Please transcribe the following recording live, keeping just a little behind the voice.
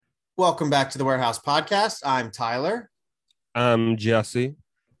Welcome back to the Warehouse Podcast. I'm Tyler. I'm Jesse.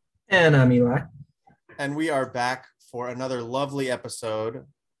 And I'm Eli. And we are back for another lovely episode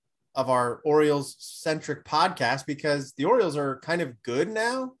of our Orioles-centric podcast because the Orioles are kind of good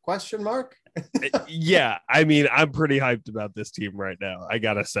now, question mark? Yeah, I mean, I'm pretty hyped about this team right now, I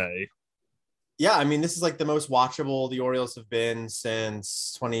gotta say. Yeah, I mean, this is like the most watchable the Orioles have been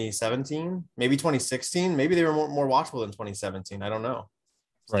since 2017, maybe 2016. Maybe they were more watchable than 2017. I don't know.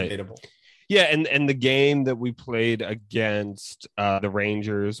 It's right. Debatable. Yeah, and the game that we played against the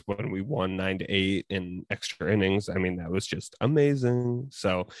Rangers when we won 9-8 in extra innings, I mean, that was just amazing.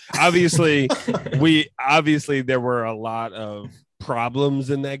 So obviously, there were a lot of problems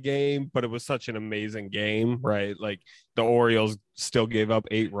in that game, but it was such an amazing game, right? Like the Orioles still gave up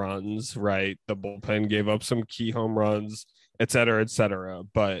 8 runs, right? The bullpen gave up some key home runs, et cetera, et cetera.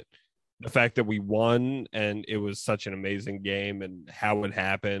 But the fact that we won and it was such an amazing game and how it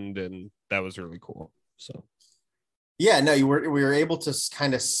happened, and that was really cool. So yeah, no, we were able to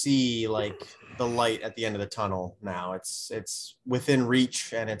kind of see like the light at the end of the tunnel. Now it's within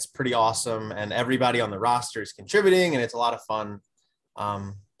reach and it's pretty awesome, and everybody on the roster is contributing and it's a lot of fun.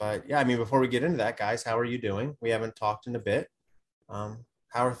 But yeah, I mean, before we get into that, guys, how are you doing? We haven't talked in a bit. How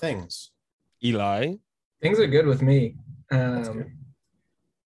are things? Eli? Things are good with me. Good.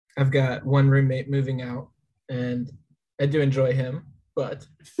 I've got one roommate moving out, and I do enjoy him, but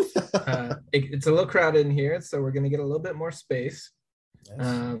it's a little crowded in here, so we're going to get a little bit more space. Nice.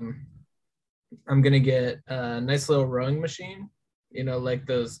 I'm going to get a nice little rowing machine, like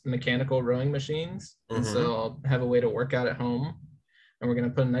those mechanical rowing machines. Mm-hmm. And so I'll have a way to work out at home, and we're going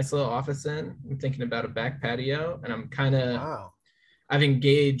to put a nice little office in. I'm thinking about a back patio, and I'm kind of I've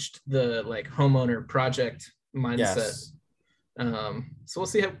engaged the like homeowner project mindset. Yes. So we'll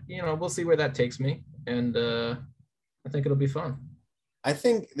see how, we'll see where that takes me. And I think it'll be fun. I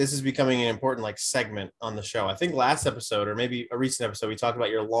think this is becoming an important like segment on the show. I think last episode or maybe a recent episode, we talked about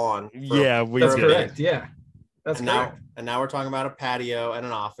your lawn. That's correct. Yeah. That's correct. Now we're talking about a patio and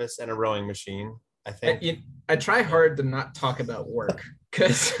an office and a rowing machine. I think I try hard to not talk about work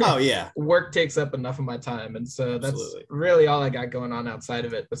because work takes up enough of my time. And so that's really all I got going on outside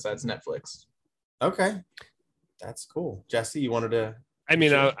of it besides Netflix. Okay. That's cool. Jesse, you wanted to... I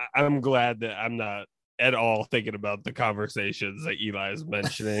mean, I'm glad that I'm not at all thinking about the conversations that Eli is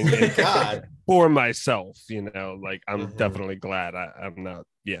mentioning. God. For myself, like I'm definitely glad I'm not.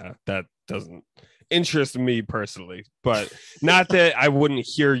 Yeah, that doesn't interest me personally, but not that I wouldn't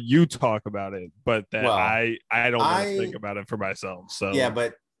hear you talk about it, but that I don't want to think about it for myself. So yeah,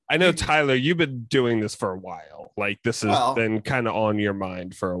 but I know Tyler, you've been doing this for a while. Like this has been kind of on your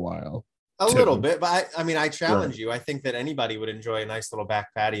mind for a while. A little bit, but I challenge you. I think that anybody would enjoy a nice little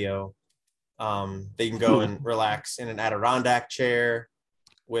back patio. They can go and relax in an Adirondack chair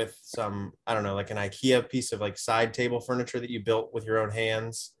with some, I don't know, like an IKEA piece of like side table furniture that you built with your own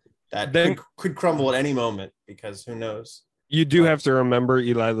hands that could crumble at any moment because who knows. You do have to remember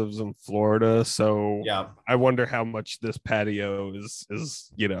Eli lives in Florida, so yeah. I wonder how much this patio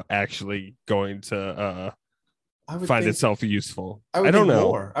is actually going to find itself useful. I don't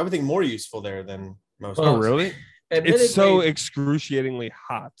know. I would think more useful there than most. Oh, really? It's so excruciatingly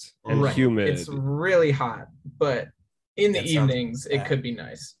hot and humid. It's really hot, but in the evenings, it could be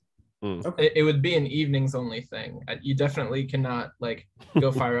nice. Okay. It would be an evenings only thing. You definitely cannot like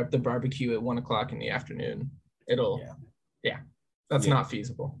go fire up the barbecue at 1:00 in the afternoon. That's not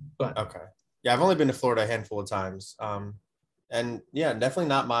feasible. But okay. Yeah, I've only been to Florida a handful of times. And yeah, definitely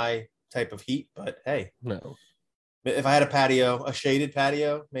not my type of heat, but hey. No. If I had a shaded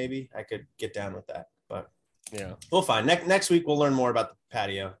patio, maybe I could get down with that. But yeah, we'll find. Next week we'll learn more about the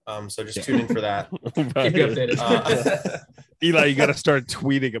patio. So just tune in for that. Keep you updated. Eli, you got to start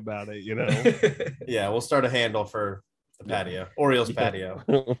tweeting about it. Yeah, we'll start a handle for the patio, Orioles patio,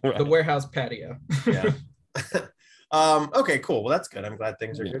 right. The warehouse patio. Yeah. Okay, cool. Well, that's good. I'm glad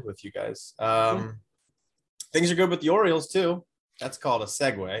things are good with you guys. Things are good with the Orioles too. That's called a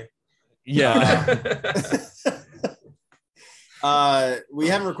segue. Yeah. We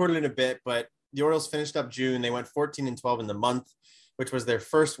haven't recorded in a bit, but the Orioles finished up June. They went 14-12 in the month, which was their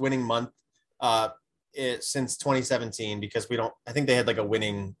first winning month since 2017 because I think they had like a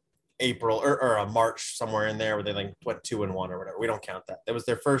winning April or a March somewhere in there where they like went 2-1 or whatever. We don't count that. That was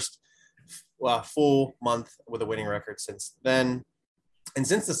their first full month with a winning record since then. And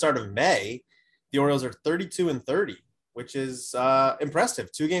since the start of May, the Orioles are 32-30, which is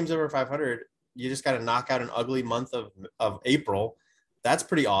impressive. 2 games over 500. You just got to knock out an ugly month of April. That's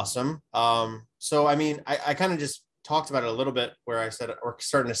pretty awesome. So, I mean, I kind of just talked about it a little bit where I said we're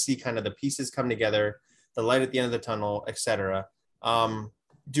starting to see kind of the pieces come together, the light at the end of the tunnel, et cetera.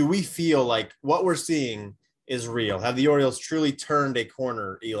 do we feel like what we're seeing is real? Have the Orioles truly turned a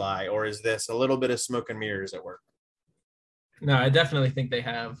corner, Eli, or is this a little bit of smoke and mirrors at work? No, I definitely think they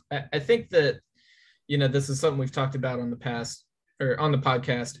have. I think that, this is something we've talked about on the past or on the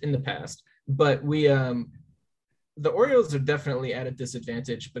podcast in the past, but the Orioles are definitely at a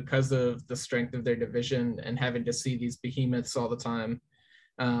disadvantage because of the strength of their division and having to see these behemoths all the time.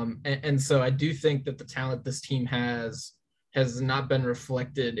 And so I do think that the talent this team has not been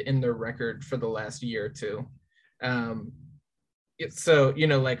reflected in their record for the last year or two. So,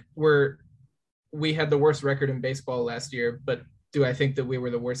 like we had the worst record in baseball last year, but do I think that we were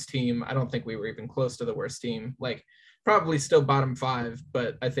the worst team? I don't think we were even close to the worst team. Like probably still bottom five,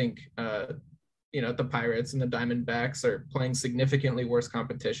 but I think, the Pirates and the Diamondbacks are playing significantly worse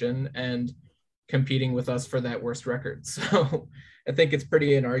competition and competing with us for that worst record. So I think it's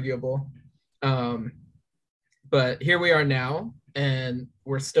pretty inarguable. But here we are now, and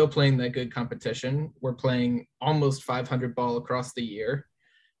we're still playing that good competition. We're playing almost 500 ball across the year.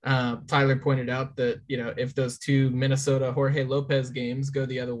 Tyler pointed out that, if those two Minnesota Jorge Lopez games go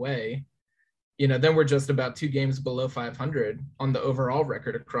the other way, then we're just about 2 games below 500 on the overall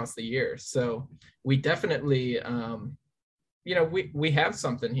record across the year. So we definitely, we have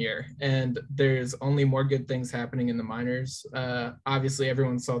something here, and there's only more good things happening in the minors. Obviously,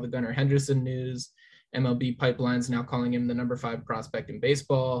 everyone saw the Gunnar Henderson news. MLB Pipeline's now calling him the number 5 prospect in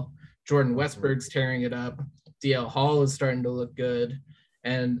baseball. Jordan Westberg's tearing it up. DL Hall is starting to look good.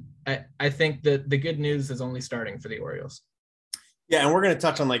 And I think that the good news is only starting for the Orioles. Yeah, and we're going to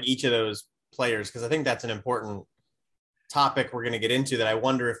touch on like each of those players because I think that's an important topic we're going to get into. That I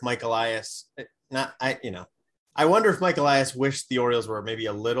wonder if Mike Elias, I wonder if Mike Elias wished the Orioles were maybe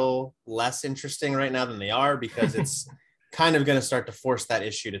a little less interesting right now than they are, because it's kind of going to start to force that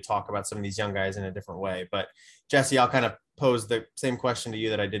issue to talk about some of these young guys in a different way. But Jesse, I'll kind of pose the same question to you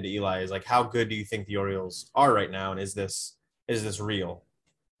that I did to Eli: is like, how good do you think the Orioles are right now, and is this real?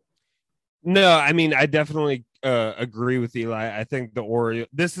 No, I mean, I definitely agree with Eli. I think the Orioles,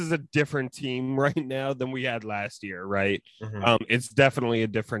 this is a different team right now than we had last year, right? Mm-hmm. It's definitely a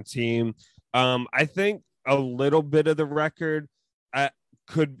different team. I think a little bit of the record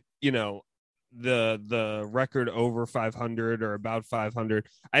could, the record over 500 or about 500.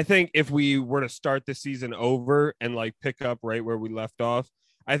 I think if we were to start the season over and like pick up right where we left off,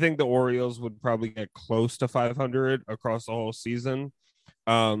 I think the Orioles would probably get close to 500 across the whole season.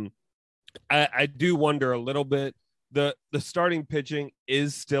 I do wonder a little bit. The starting pitching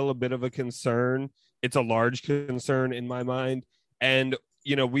is still a bit of a concern. It's a large concern in my mind. And,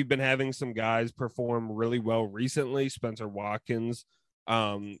 we've been having some guys perform really well recently. Spencer Watkins,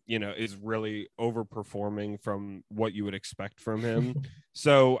 is really overperforming from what you would expect from him.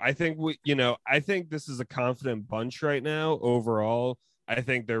 So I think I think this is a confident bunch right now overall. I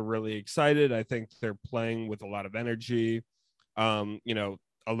think they're really excited. I think they're playing with a lot of energy.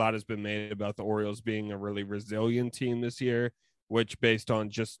 A lot has been made about the Orioles being a really resilient team this year, which based on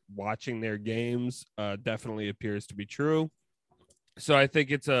just watching their games, definitely appears to be true. So I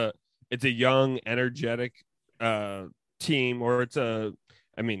think it's a young, energetic team, or it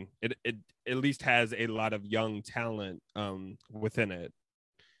at least has a lot of young talent within it.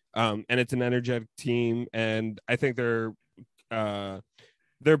 And it's an energetic team, and I think they're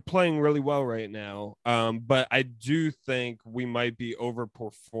playing really well right now. But I do think we might be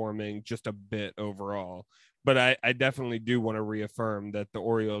overperforming just a bit overall. But I definitely do want to reaffirm that the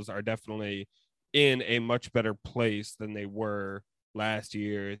Orioles are definitely in a much better place than they were last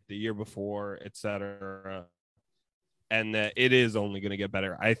year, the year before, etc. And that it is only going to get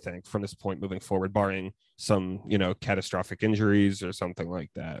better, I think, from this point moving forward, barring some, catastrophic injuries or something like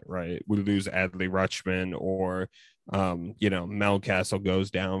that, right? We lose Adley Rutschman, or, Mountcastle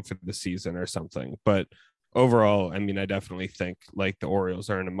goes down for the season or something. But overall, I mean, I definitely think like the Orioles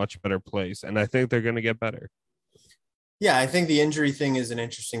are in a much better place, and I think they're going to get better. Yeah, I think the injury thing is an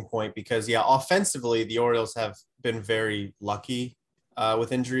interesting point because, offensively, the Orioles have been very lucky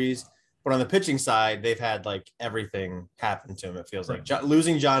with injuries. But on the pitching side, they've had like everything happen to him. It feels like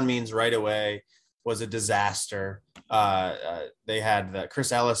losing John Means right away was a disaster. They had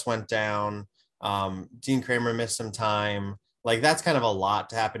Chris Ellis went down. Dean Kramer missed some time. Like that's kind of a lot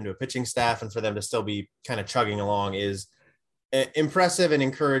to happen to a pitching staff, and for them to still be kind of chugging along is impressive and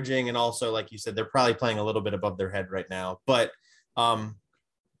encouraging. And also, like you said, they're probably playing a little bit above their head right now. But if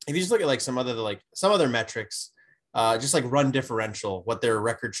you just look at like some other metrics, just like run differential, what their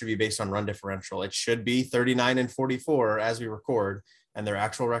record should be based on run differential. It should be 39-44 as we record, and their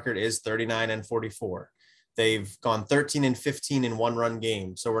actual record is 39-44. They've gone 13-15 in 1-run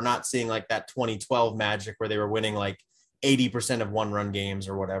games. So we're not seeing like that 2012 magic where they were winning like 80% of 1-run games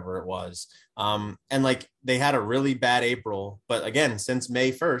or whatever it was. And like they had a really bad April, but again, since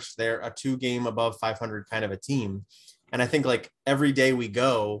May 1st, they're a 2-game above 500 kind of a team. And I think like every day we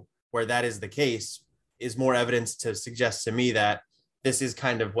go where that is the case is more evidence to suggest to me that this is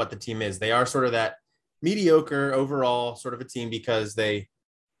kind of what the team is. They are sort of that mediocre overall sort of a team because they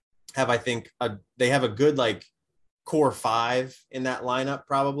have, I think, they have a good like core 5 in that lineup,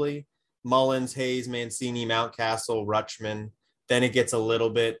 probably Mullins, Hayes, Mancini, Mountcastle, Rutschman. Then it gets a little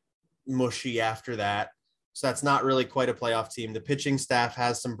bit mushy after that. So that's not really quite a playoff team. The pitching staff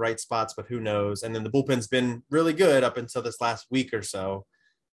has some bright spots, but who knows? And then the bullpen's been really good up until this last week or so,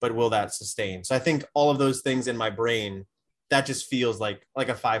 but will that sustain? So I think all of those things in my brain, that just feels like a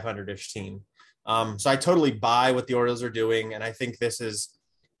 500-ish team. So I totally buy what the Orioles are doing. And I think this is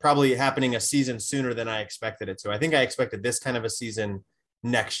probably happening a season sooner than I expected it to. I think I expected this kind of a season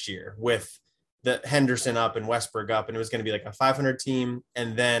next year with the Henderson up and Westberg up, and it was going to be like a 500 team.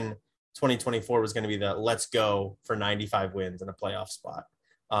 And then 2024 was going to be the let's go for 95 wins and a playoff spot.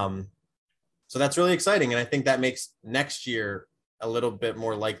 So that's really exciting. And I think that makes next year a little bit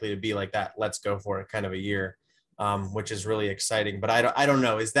more likely to be like that let's go for it kind of a year, which is really exciting. But I don't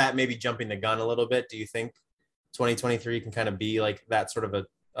know. Is that maybe jumping the gun a little bit? Do you think 2023 can kind of be like that sort of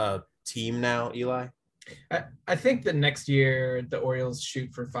a team now, Eli? I think the next year the Orioles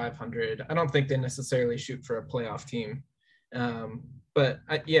shoot for 500. I don't think they necessarily shoot for a playoff team. But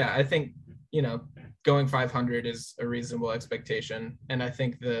I think, going 500 is a reasonable expectation. And I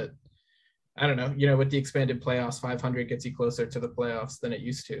think that, I don't know, with the expanded playoffs, 500 gets you closer to the playoffs than it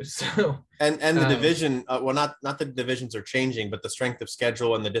used to. So, and the division, not the divisions are changing, but the strength of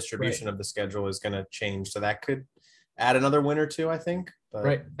schedule and the distribution of the schedule is going to change. So that could add another win or two, I think. But...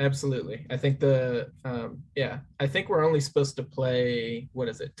 Right. Absolutely. I think I think we're only supposed to play,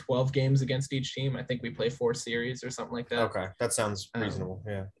 12 games against each team. I think we play 4 series or something like that. Okay. That sounds reasonable.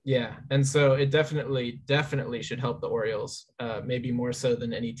 Yeah. Yeah. And so it definitely should help the Orioles, maybe more so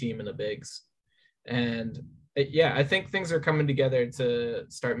than any team in the bigs. And I think things are coming together to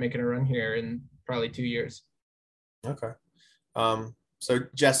start making a run here in probably 2 years. Okay. So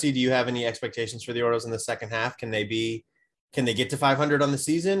Jesse, do you have any expectations for the Orioles in the second half? Can they get to 500 on the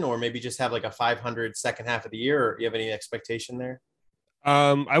season, or maybe just have like a 500 second half of the year? Or do you have any expectation there?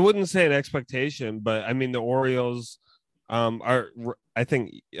 I wouldn't say an expectation, but I mean, the Orioles are, I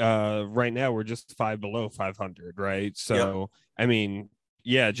think right now we're just 5 below 500. Right. So, I mean,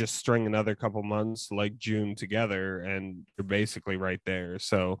 just string another couple months like June together and you're basically right there.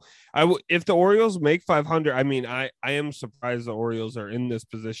 So if the Orioles make 500, I mean, I am surprised the Orioles are in this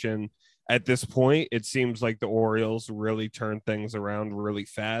position at this point. It seems like the Orioles really turn things around really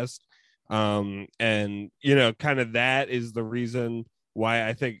fast. And, kind of that is the reason why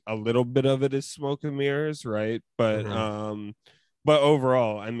I think a little bit of it is smoke and mirrors. Right. But, but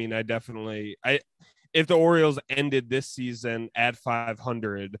overall, I mean, if the Orioles ended this season at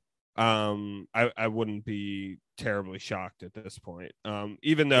 500, I wouldn't be terribly shocked at this point.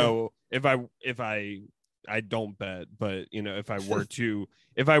 Even though if I don't bet, but if I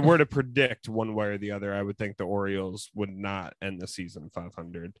were to predict one way or the other, I would think the Orioles would not end the season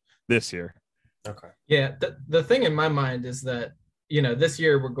 500 this year. Okay. Yeah. The thing in my mind is that, this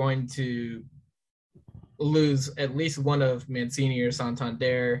year we're going to lose at least one of Mancini or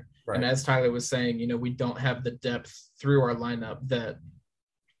Santander. Right. And as Tyler was saying, we don't have the depth through our lineup that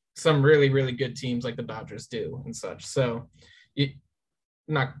some really, really good teams like the Dodgers do and such. So,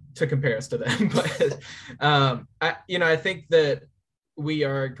 not to compare us to them, but I think that we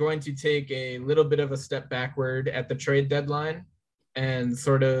are going to take a little bit of a step backward at the trade deadline and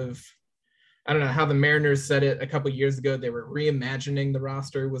sort of, I don't know how the Mariners said it a couple of years ago. They were reimagining the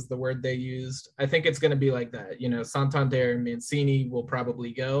roster was the word they used. I think it's going to be like that. Santander and Mancini will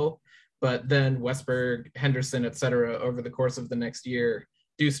probably go, but then Westberg, Henderson, et cetera, over the course of the next year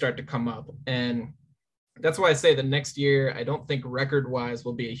do start to come up. And that's why I say the next year, I don't think record-wise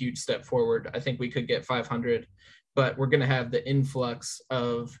will be a huge step forward. I think we could get 500, but we're going to have the influx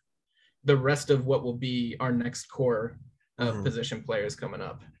of the rest of what will be our next core of position players coming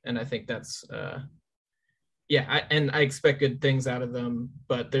up. And I think that's, I expect good things out of them,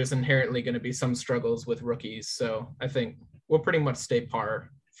 but there's inherently going to be some struggles with rookies. So I think we'll pretty much stay par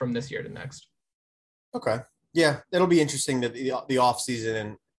from this year to next. Okay. Yeah. It'll be interesting that the off season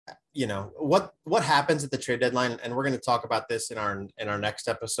and, what happens at the trade deadline. And we're going to talk about this in our next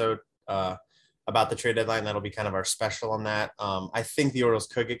episode about the trade deadline. That'll be kind of our special on that. I think the Orioles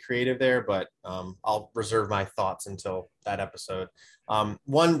could get creative there, but I'll reserve my thoughts until that episode.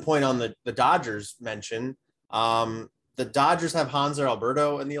 One point on the Dodgers mention, the the Dodgers have Hanser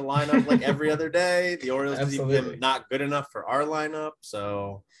Alberto in the lineup like every other day. The Orioles deem him not good enough for our lineup.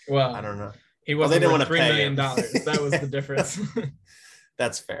 So well, I don't know. He wasn't they didn't want $3 to million. That was the difference.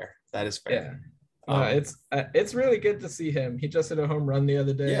 That's fair. That is fair. Yeah. No, it's really good to see him. He just hit a home run the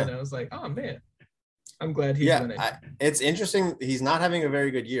other day, and I was like, oh man, I'm glad he's winning. It's interesting. He's not having a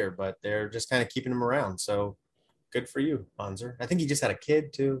very good year, but they're just kind of keeping him around. So good for you, Hanser. I think he just had a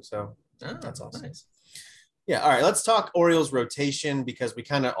kid too. So that's awesome. Nice. Yeah. All right. Let's talk Orioles rotation because we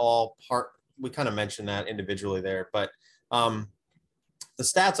kind of mentioned that individually there, but the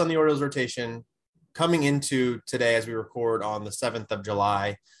stats on the Orioles rotation coming into today as we record on the 7th of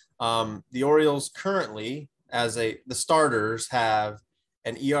July. The Orioles currently, the starters have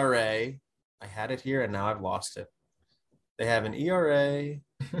an ERA. I had it here and now I've lost it. They have an ERA.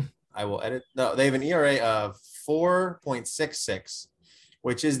 I will edit. No, they have an ERA of 4.66,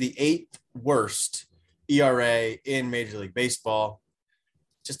 which is the 8th worst ERA in Major League Baseball.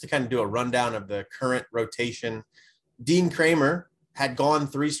 Just to kind of do a rundown of the current rotation. Dean Kramer had gone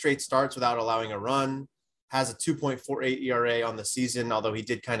 3 straight starts without allowing a run, has a 2.48 ERA on the season, although he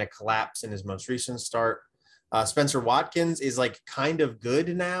did kind of collapse in his most recent start. Spencer Watkins is like kind of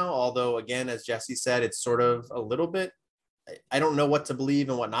good now, although again, as Jesse said, it's sort of a little bit, I don't know what to believe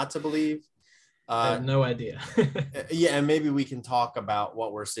and what not to believe. I have no idea. Yeah, and maybe we can talk about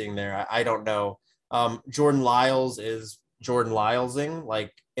what we're seeing there. I don't know. Jordan Lyles is Jordan Lylesing,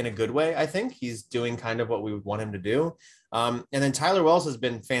 like in a good way. I think he's doing kind of what we would want him to do. And then Tyler Wells has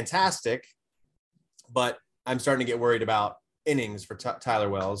been fantastic, but I'm starting to get worried about innings for Tyler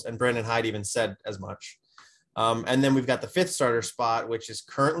Wells, and Brandon Hyde even said as much. And then we've got the 5th starter spot, which is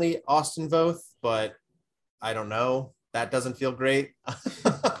currently Austin Voth, but I don't know. That doesn't feel great.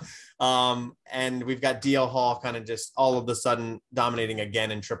 And we've got DL Hall kind of just all of a sudden dominating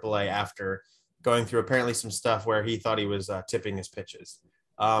again in AAA after going through apparently some stuff where he thought he was tipping his pitches.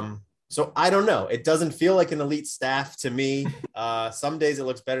 So I don't know. It doesn't feel like an elite staff to me. Some days it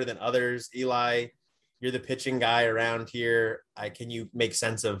looks better than others. Eli, you're the pitching guy around here. Can you make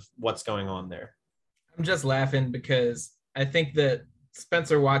sense of what's going on there? I'm just laughing because I think that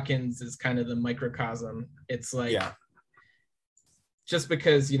Spencer Watkins is kind of the microcosm. It's like, just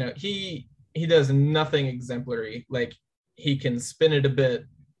because, he does nothing exemplary. Like, he can spin it a bit,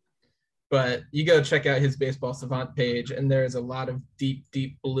 but you go check out his Baseball Savant page and there's a lot of deep,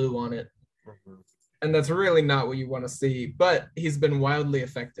 deep blue on it. Mm-hmm. And that's really not what you want to see, but he's been wildly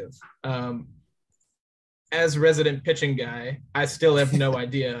effective. As resident pitching guy, I still have no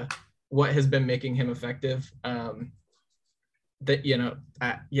idea what has been making him effective.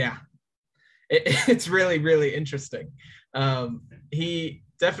 It's really, really interesting. He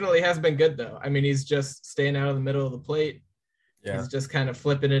definitely has been good though. I mean, he's just staying out of the middle of the plate. Yeah. He's just kind of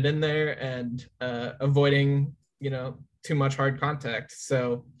flipping it in there and avoiding, too much hard contact.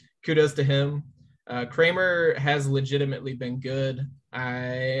 So kudos to him. Kramer has legitimately been good.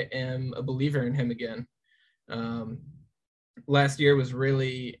 I am a believer in him again. Last year was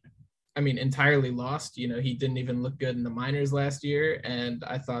really, entirely lost. He didn't even look good in the minors last year, and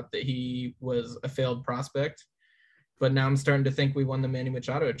I thought that he was a failed prospect. But now I'm starting to think we won the Manny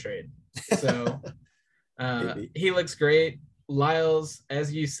Machado trade. So he looks great. Lyles,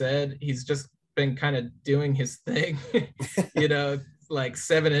 as you said, he's just been kind of doing his thing, like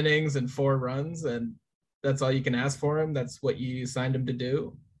 7 innings and 4 runs, and that's all you can ask for him. That's what you signed him to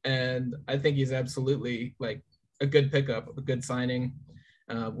do. And I think he's absolutely like a good pickup, a good signing.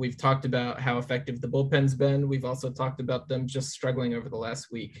 We've talked about how effective the bullpen's been. We've also talked about them just struggling over the last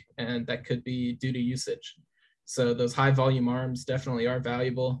week, and that could be due to usage. So those high volume arms definitely are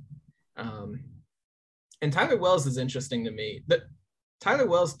valuable. And Tyler Wells is interesting to me. That Tyler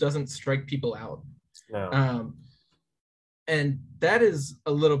Wells doesn't strike people out. No. And that is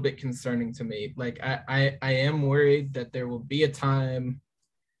a little bit concerning to me. Like I am worried that there will be a time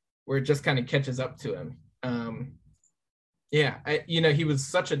where it just kind of catches up to him. He was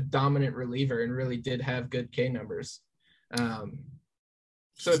such a dominant reliever and really did have good K numbers.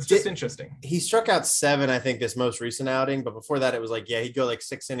 So it's just interesting. He struck out 7, I think, this most recent outing, but before that, it was like, he'd go like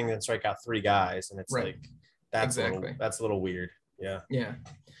 6 innings and strike out 3 guys, and it's like that's a little weird. Yeah. Yeah.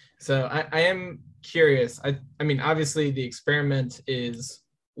 So I am curious. I mean, obviously, the experiment is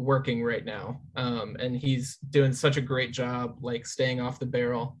working right now, and he's doing such a great job, like staying off the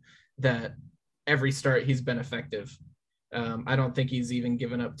barrel, that every start he's been effective. I don't think he's even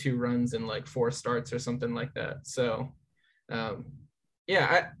given up 2 runs in like 4 starts or something like that. So.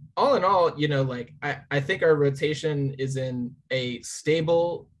 All in all, I think our rotation is in a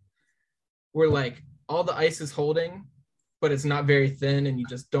stable where like all the ice is holding, but it's not very thin, and you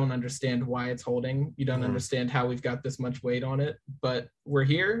just don't understand why it's holding. You don't understand how we've got this much weight on it, but we're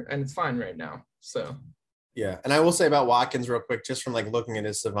here and it's fine right now. So yeah. And I will say about Watkins real quick, just from like looking at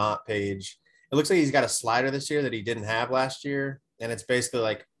his Savant page, it looks like he's got a slider this year that he didn't have last year. And it's basically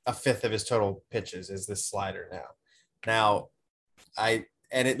like a fifth of his total pitches is this slider now. Now,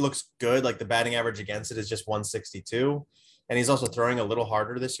 and it looks good. Like the batting average against it is just 162. And he's also throwing a little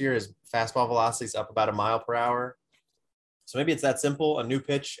harder this year. His fastball velocity is up about a mile per hour. So maybe it's that simple, a new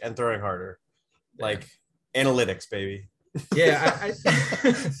pitch and throwing harder. Like analytics, baby. Yeah.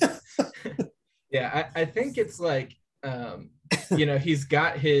 I think it's like, he's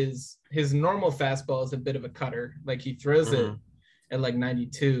got his normal fastball is a bit of a cutter. Like he throws it at like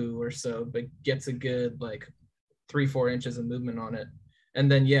 92 or so, but gets a good like 3-4 inches of movement on it.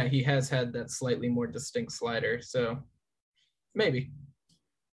 And then, he has had that slightly more distinct slider. So maybe.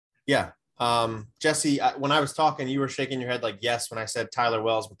 Yeah. Jesse, when I was talking, you were shaking your head like yes when I said Tyler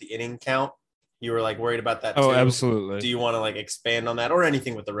Wells with the inning count. You were like worried about that too. Oh, absolutely. Do you want to like expand on that or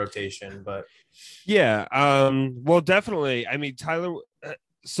anything with the rotation? But yeah, well, definitely. I mean, Tyler.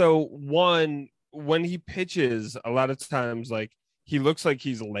 So one, when he pitches, a lot of times like he looks like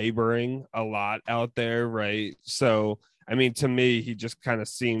he's laboring a lot out there, right? So I mean, to me, he just kind of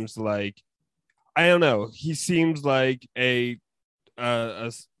seems like, I don't know. He seems like a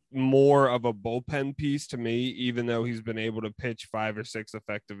more of a bullpen piece to me, even though he's been able to pitch 5 or 6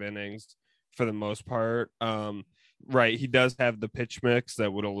 effective innings for the most part. Right. He does have the pitch mix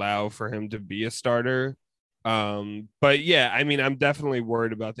that would allow for him to be a starter. But yeah, I mean, I'm definitely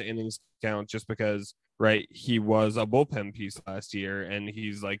worried about the innings count just because, right, he was a bullpen piece last year and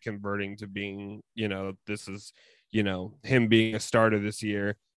he's like converting to being, this is, him being a starter this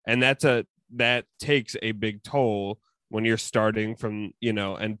year. And that takes a big toll when you're starting from,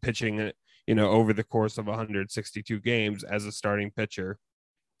 and pitching it, over the course of 162 games as a starting pitcher.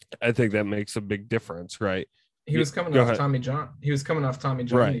 I think that makes a big difference, right? He was coming off Tommy John. He was coming off Tommy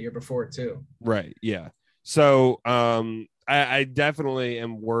John right. The year before too. Right. Yeah. So I definitely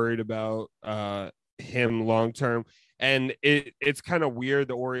am worried about him long term. And it's kind of weird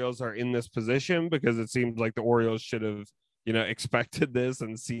the Orioles are in this position because it seems like the Orioles should have, expected this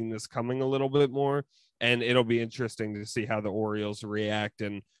and seen this coming a little bit more. And it'll be interesting to see how the Orioles react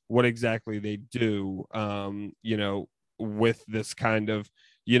and what exactly they do, with this kind of,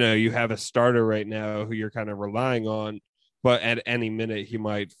 you have a starter right now who you're kind of relying on, but at any minute he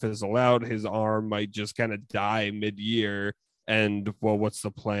might fizzle out. His arm might just kind of die mid-year. And well, what's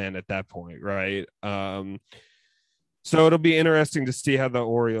the plan at that point, right? So it'll be interesting to see how the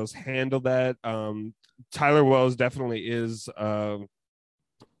Orioles handle that. Tyler Wells definitely is,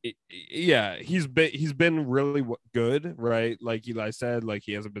 he's been really good, right? Like Eli said, like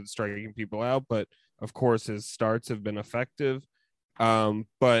he hasn't been striking people out, but of course his starts have been effective.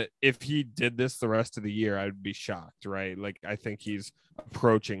 But if he did this the rest of the year, I'd be shocked, right? Like I think he's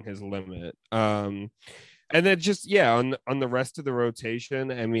approaching his limit. And then just on the rest of the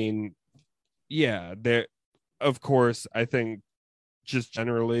rotation, I mean, there, of course, I think just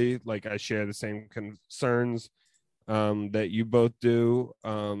generally, like I share the same concerns that you both do.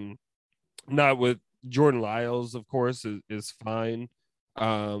 Not with Jordan Lyles, of course, is fine.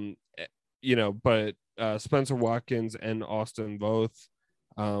 But Spencer Watkins and Austin both,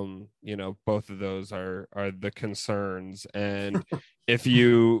 both of those are the concerns. And if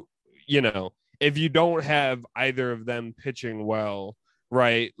if you don't have either of them pitching well,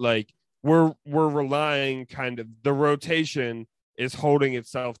 right, like we're relying kind of, the rotation is holding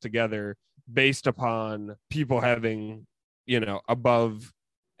itself together based upon people having, above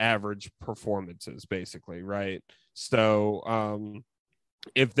average performances, basically, right? So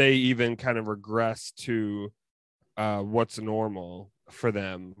if they even kind of regress to what's normal for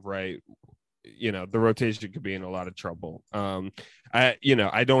them, right, the rotation could be in a lot of trouble. I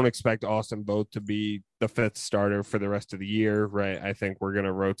don't expect Austin Voth to be the 5th starter for the rest of the year, right? I think we're going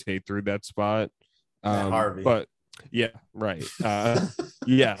to rotate through that spot. Harvey. But yeah, right.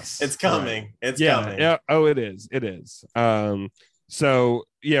 Yes, it's coming. Right. It's coming. Yeah. Oh, it is. So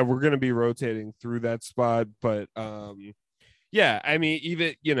yeah, we're going to be rotating through that spot, but I mean,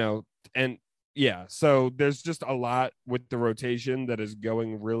 even, and yeah, so there's just a lot with the rotation that is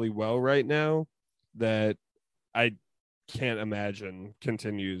going really well right now that I can't imagine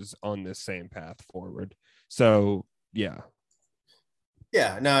continues on this same path forward. So yeah.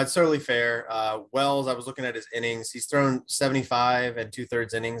 Yeah, no, it's totally fair. Wells, I was looking at his innings. He's thrown 75 and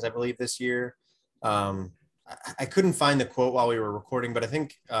 2/3 innings, I believe, this year. I couldn't find the quote while we were recording, but I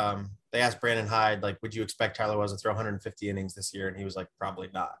think they asked Brandon Hyde, like, would you expect Tyler Wells to throw 150 innings this year? And he was like, probably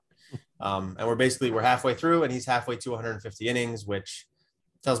not. And we're halfway through, and he's halfway to 150 innings, which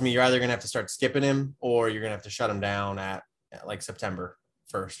tells me you're either going to have to start skipping him or you're going to have to shut him down at like September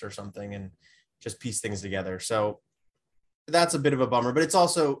 1st or something and just piece things together. So that's a bit of a bummer, but it's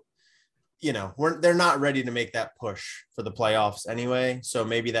also, they're not ready to make that push for the playoffs anyway. So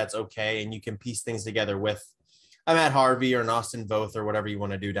maybe that's okay. And you can piece things together with a Matt Harvey or an Austin Voth or whatever you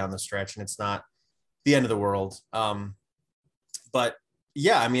want to do down the stretch. And it's not the end of the world. But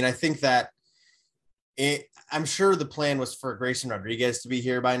yeah, I mean, I think that I'm sure the plan was for Grayson Rodriguez to be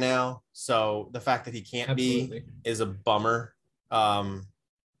here by now. So the fact that he can't be is a bummer.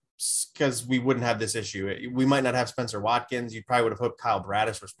 Because we wouldn't have this issue. We might not have Spencer Watkins. You probably would have hoped Kyle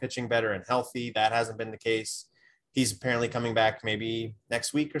Bradish was pitching better and healthy. That hasn't been the case. He's apparently coming back maybe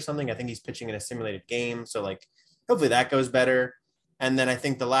next week or something. I think he's pitching in a simulated game. So like, hopefully that goes better. And then I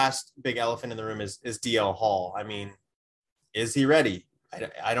think the last big elephant in the room is DL Hall. I mean, is he ready?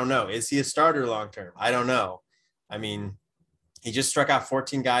 I don't know. Is he a starter long-term? I don't know. I mean, he just struck out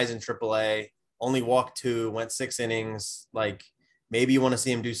 14 guys in AAA, only walked 2, went 6 innings. Like, maybe you want to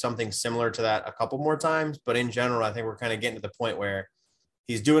see him do something similar to that a couple more times. But in general, I think we're kind of getting to the point where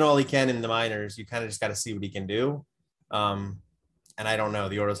he's doing all he can in the minors. You kind of just got to see what he can do. And I don't know.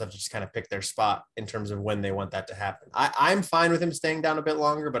 The Orioles have to just kind of pick their spot in terms of when they want that to happen. I'm fine with him staying down a bit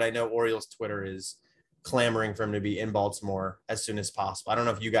longer, but I know Orioles Twitter is clamoring for him to be in Baltimore as soon as possible. I don't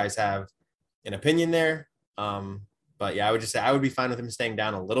know if you guys have an opinion there. But yeah, I would just say I would be fine with him staying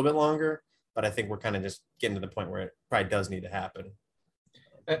down a little bit longer, but I think we're kind of just getting to the point where it probably does need to happen.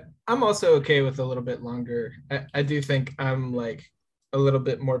 I'm also okay with a little bit longer. I do think I'm like a little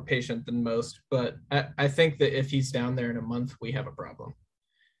bit more patient than most, but I think that if he's down there in a month, we have a problem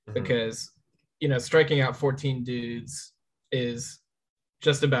because, striking out 14 dudes is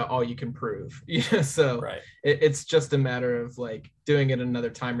just about all you can prove. So right. It's just a matter of like doing it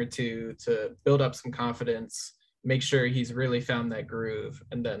another time or two to build up some confidence, make sure he's really found that groove,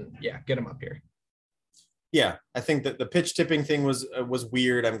 and then get him up here. Yeah, I think that the pitch tipping thing was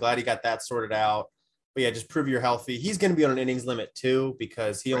weird. I'm glad he got that sorted out. But yeah, just prove you're healthy. He's going to be on an innings limit too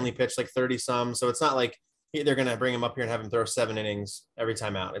because he only pitched like 30 some. So it's not like they're going to bring him up here and have him throw 7 innings every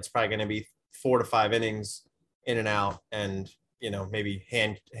time out. It's probably going to be 4 to 5 innings in and out, and maybe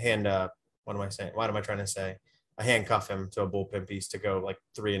what am I saying? What am I trying to say? A handcuff him to a bullpen piece to go like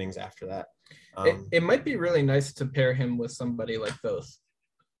 3 innings after that. It might be really nice to pair him with somebody like Voth.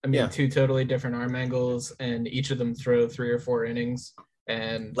 I mean, 2 totally different arm angles, and each of them throw 3 or 4 innings.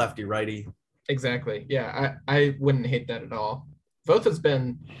 And lefty, righty. Exactly. Yeah, I wouldn't hate that at all. Voth has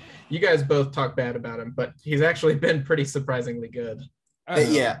been, you guys both talk bad about him, but he's actually been pretty surprisingly good.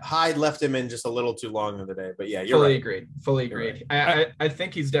 Hyde left him in just a little too long the other day, but yeah, you're fully right. Agreed. Fully agreed. Right. I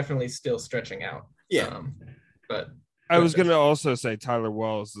think he's definitely still stretching out. Yeah. But I was going to also say Tyler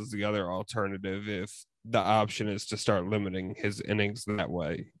Wells is the other alternative if the option is to start limiting his innings that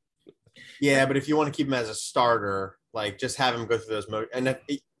way. Yeah, but if you want to keep him as a starter, like just have him go through those modes. And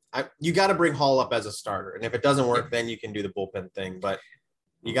you got to bring Hall up as a starter. And if it doesn't work, then you can do the bullpen thing. But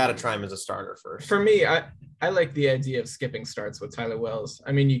you got to try him as a starter first. For me, I like the idea of skipping starts with Tyler Wells.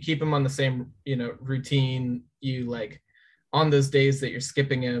 I mean, you keep him on the same, routine. You like on those days that you're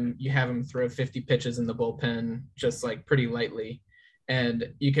skipping him, you have him throw 50 pitches in the bullpen, just like pretty lightly.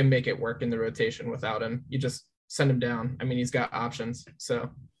 And you can make it work in the rotation without him. You just send him down. I mean, he's got options. So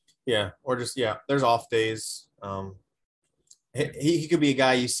yeah, or just, there's off days. He could be a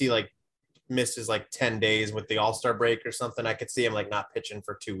guy you see like misses like 10 days with the All-Star break or something. I could see him like not pitching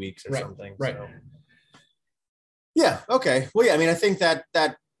for 2 weeks or something. Right. So. Yeah. Okay. Well, yeah, I mean, I think that,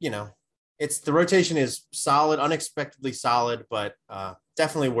 it's the rotation is solid, unexpectedly solid, but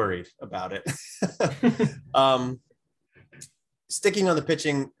definitely worried about it. Sticking on the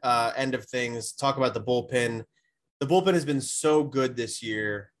pitching end of things, talk about the bullpen. The bullpen has been so good this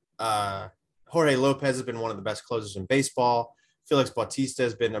year. Jorge Lopez has been one of the best closers in baseball. Felix Bautista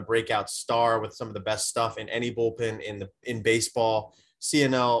has been a breakout star with some of the best stuff in any bullpen in baseball.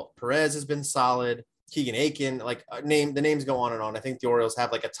 CNL Perez has been solid. Keegan Aiken, the names go on and on. I think the Orioles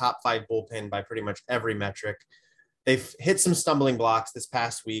have like a top 5 bullpen by pretty much every metric. They've hit some stumbling blocks this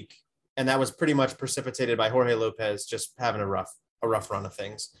past week, and that was pretty much precipitated by Jorge Lopez just having a rough run of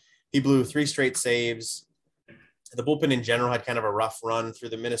things. He blew 3 straight saves. The bullpen in general had kind of a rough run through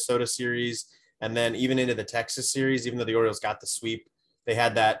the Minnesota series, and then even into the Texas series. Even though the Orioles got the sweep, they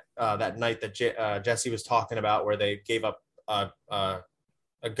had that night that Jesse was talking about where they gave up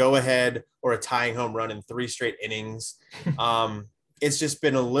a go-ahead or a tying home run in 3 straight innings. It's just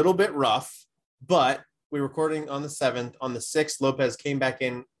been a little bit rough, but we're recording on the 7th. On the 6th, Lopez came back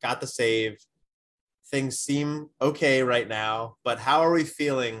in, got the save. Things seem okay right now, but how are we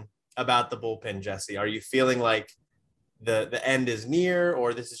feeling about the bullpen, Jesse? Are you feeling like the end is near,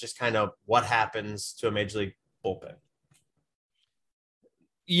 or this is just kind of what happens to a major league bullpen?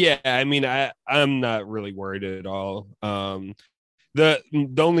 Yeah, I mean, I'm not really worried at all. The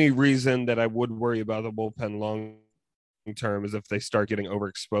only reason that I would worry about the bullpen long term is if they start getting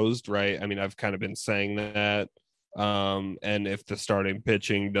overexposed, right? I mean, I've kind of been saying that. And if the starting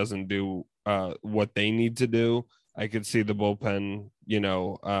pitching doesn't do what they need to do, I could see the bullpen,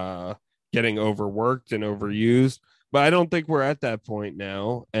 getting overworked and overused. But I don't think we're at that point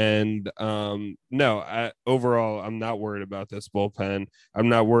now. And no, overall, I'm not worried about this bullpen. I'm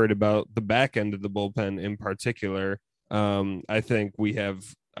not worried about the back end of the bullpen in particular. I think we have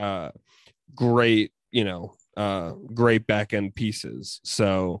great, great back end pieces.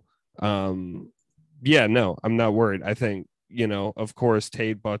 So, yeah, no, I'm not worried. I think, of course,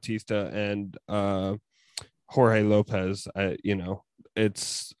 Tate, Bautista, and Jorge Lopez,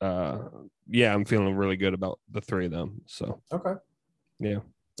 it's yeah, I'm feeling really good about the three of them. So okay, yeah,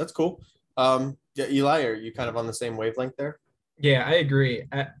 that's cool. Yeah, Eli, are you kind of on the same wavelength there? Yeah, I agree.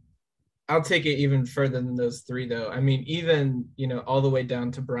 I'll take it even further than those three, though. I mean, even, all the way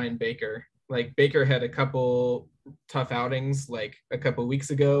down to Brian Baker. Like, Baker had a couple tough outings like a couple weeks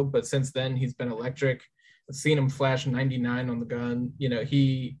ago, but since then he's been electric. I've seen him flash 99 on the gun.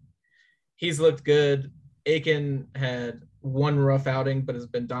 He's looked good. Aiken had one rough outing, but has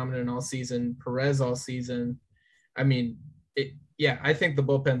been dominant all season. Perez all season. I mean, yeah, I think the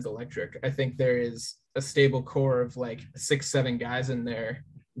bullpen's electric. I think there is a stable core of like 6-7 guys in there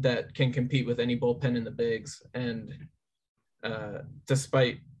that can compete with any bullpen in the bigs. And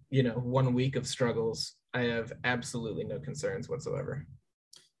despite, 1 week of struggles, I have absolutely no concerns whatsoever.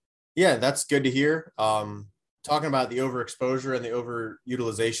 Yeah, that's good to hear. Talking about the overexposure and the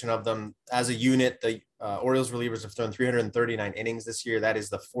overutilization of them as a unit, the Orioles relievers have thrown 339 innings this year. That is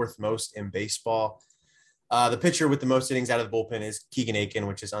the fourth most in baseball. The pitcher with the most innings out of the bullpen is Keegan Aiken,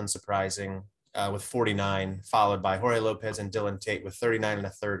 which is unsurprising, with 49, followed by Jorge Lopez and Dylan Tate with 39 and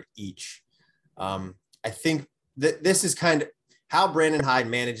a third each. I think that this is kind of how Brandon Hyde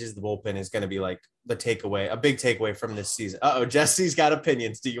manages the bullpen is going to be like the takeaway, a big takeaway from this season. Jesse's got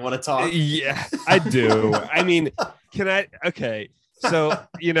opinions. Do you want to talk? Yeah, I do. I mean, okay. So,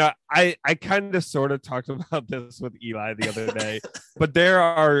 I kind of sort of talked about this with Eli the other day, but there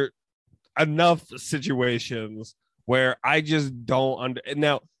are enough situations where I just don't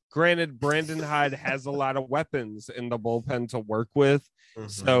now, granted, Brandon Hyde has a lot of weapons in the bullpen to work with. Mm-hmm.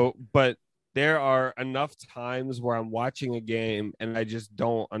 So, but there are enough times where I'm watching a game and I just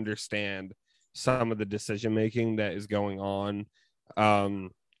don't understand some of the decision making that is going on.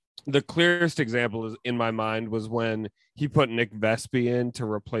 The clearest example is in my mind was when he put Nick Vespi in to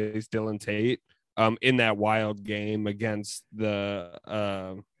replace Dylan Tate in that wild game against the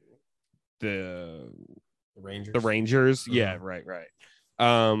Rangers. The Rangers. Mm-hmm. Yeah,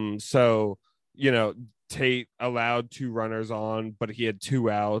 right. So, Tate allowed 2 runners on, but he had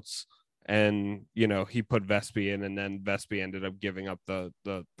 2 outs. And, he put Vespi in, and then Vespi ended up giving up the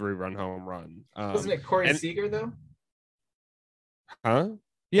 3-run home run. Wasn't it Corey Seager, though? Huh?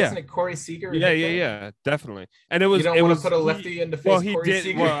 Yeah. Wasn't it Corey Seager? Yeah, definitely. And it was. You don't want to put a lefty into face Corey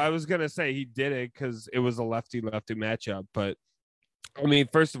Seager? Well, I was going to say he did it because it was a lefty-lefty matchup. But, I mean,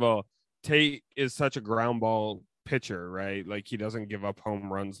 first of all, Tate is such a ground ball pitcher, right? Like, he doesn't give up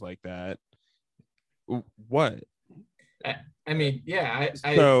home runs like that. What? I mean, yeah,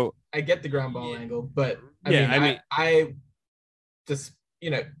 I get the ground ball angle, but I just,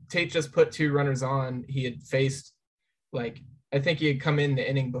 Tate just put 2 runners on. He had faced, I think he had come in the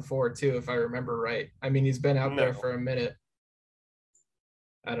inning before too, if I remember right. I mean, he's been out there for a minute.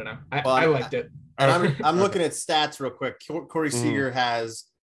 I don't know. I liked it. And I'm looking at stats real quick. Corey Seager has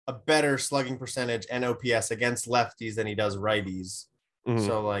a better slugging percentage and OPS against lefties than he does righties. Mm-hmm.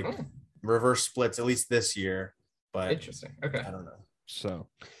 So reverse splits, at least this year. But interesting. Okay. I don't know. So,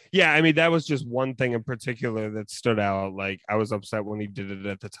 yeah, I mean, that was just one thing in particular that stood out. Like, I was upset when he did it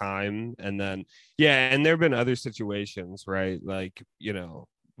at the time. And then, yeah, and there have been other situations, right? Like,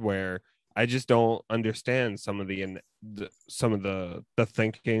 where I just don't understand some of the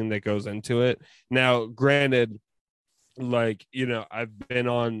thinking that goes into it. Now, granted, I've been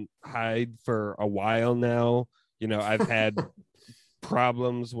on Hyde for a while now. I've had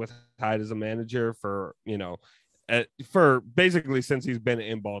problems with Hyde as a manager for basically since he's been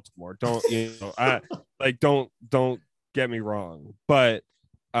in Baltimore. Don't don't get me wrong, but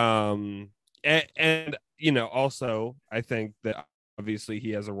and also I think that obviously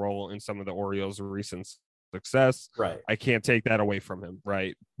he has a role in some of the Orioles' recent success. Right. I can't take that away from him.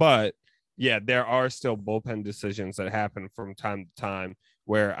 Right. But yeah, there are still bullpen decisions that happen from time to time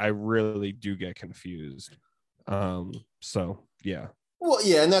where I really do get confused. So yeah. Well,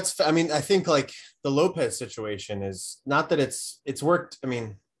 yeah, and that's, I mean, I think like the Lopez situation is not that it's worked. I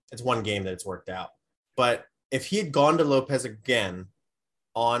mean, it's one game that it's worked out, but if he had gone to Lopez again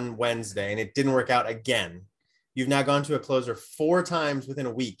on Wednesday and it didn't work out again, you've now gone to a closer 4 times within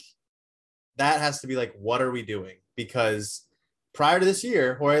a week. That has to be like, what are we doing? Because prior to this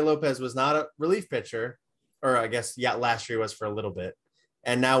year, Jorge Lopez was not a relief pitcher, or I guess, yeah, last year was for a little bit.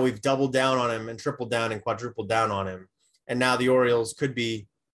 And now we've doubled down on him and tripled down and quadrupled down on him. And now the Orioles could be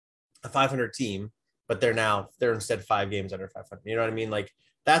a 500 team, but they're instead 5 games under 500. You know what I mean? Like,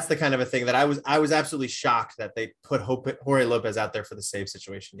 that's the kind of a thing that I was absolutely shocked that they put Jorge Lopez out there for the save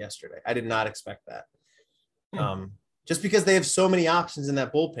situation yesterday. I did not expect that. Just because they have so many options in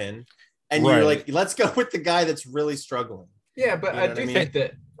that bullpen, and you're like, let's go with the guy that's really struggling. Yeah, but I do think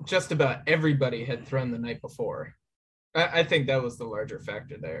that just about everybody had thrown the night before. I think that was the larger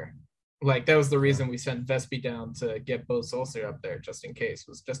factor there. Like, that was the reason we sent Vespi down to get Bo Sulcer up there just in case,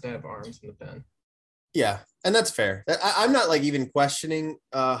 was just to have arms in the pen. Yeah, and that's fair. I'm not like even questioning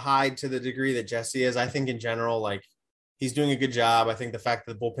Hyde to the degree that Jesse is. I think in general, like, he's doing a good job. I think the fact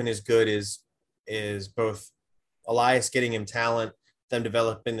that the bullpen is good is both Elias getting him talent, them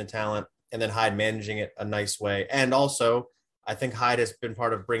developing the talent, and then Hyde managing it a nice way. And also, I think Hyde has been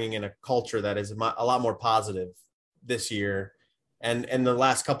part of bringing in a culture that is a lot more positive this year and the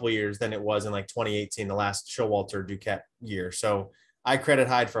last couple of years than it was in like 2018, the last Showalter Duquette year. So I credit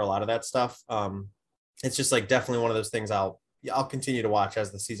Hyde for a lot of that stuff. It's just like definitely one of those things I'll continue to watch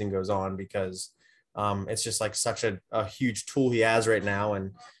as the season goes on, because it's just like such a huge tool he has right now,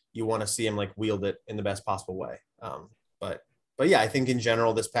 and you want to see him like wield it in the best possible way. But yeah, I think in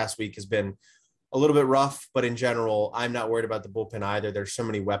general this past week has been a little bit rough, but in general, I'm not worried about the bullpen either. There's so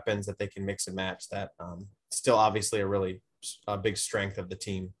many weapons that they can mix and match that still obviously a really big strength of the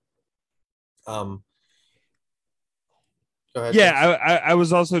team. Go ahead. Yeah, I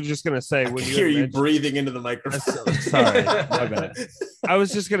was also just gonna say, when you hear you breathing into the microphone. Sorry, my bad. I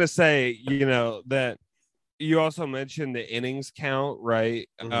was just gonna say, that you also mentioned the innings count, right?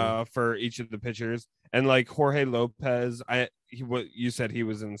 For each of the pitchers, and like Jorge Lopez, you said he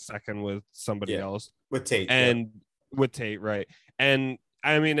was in second with somebody else, with Tate, with Tate, right? And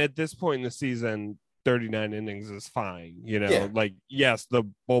I mean, at this point in the season, 39 innings is fine. Like, yes, the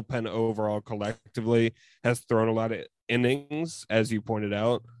bullpen overall collectively has thrown a lot of innings, as you pointed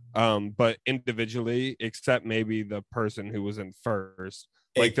out, but individually, except maybe the person who was in first,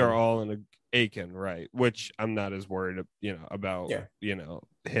 Aiken. Like, they're all in Aiken, right? Which I'm not as worried, about,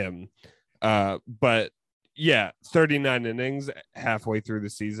 him. But yeah, 39 innings halfway through the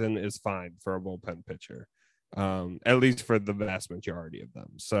season is fine for a bullpen pitcher, at least for the vast majority of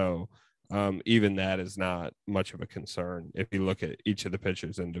them. So even that is not much of a concern if you look at each of the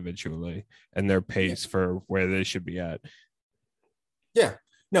pitchers individually and their pace for where they should be at. Yeah,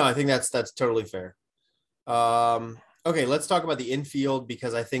 no, I think that's totally fair. Okay, let's talk about the infield,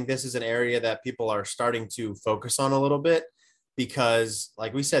 because I think this is an area that people are starting to focus on a little bit, because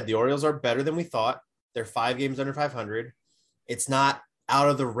like we said, the Orioles are better than we thought. They're 5 games under 500. It's not out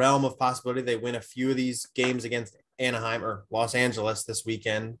of the realm of possibility they win a few of these games against Anaheim or Los Angeles this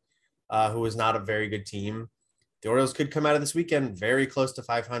weekend, who is not a very good team. The Orioles could come out of this weekend very close to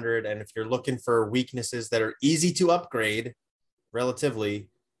 500. And if you're looking for weaknesses that are easy to upgrade relatively,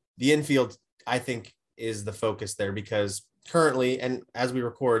 the infield, I think, is the focus there, because currently, and as we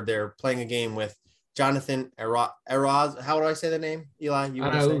record, they're playing a game with Jonathan Arauz. How do I say the name, Eli?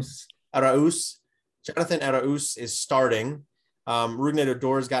 Arauz. Jonathan Arauz is starting. Rougned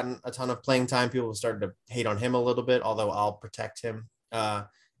Odor's gotten a ton of playing time. People have started to hate on him a little bit, although I'll protect him.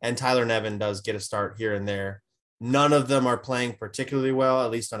 And Tyler Nevin does get a start here and there. None of them are playing particularly well, at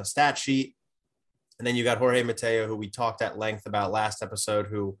least on a stat sheet. And then you got Jorge Mateo, who we talked at length about last episode,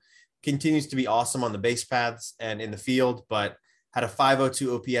 who continues to be awesome on the base paths and in the field, but had a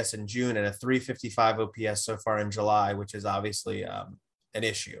 502 OPS in June and a 355 OPS so far in July, which is obviously an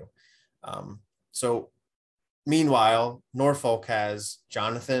issue. So meanwhile, Norfolk has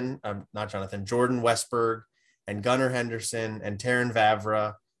Jordan Westberg and Gunnar Henderson and Taron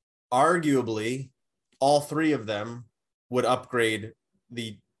Vavra. Arguably, all 3 of them would upgrade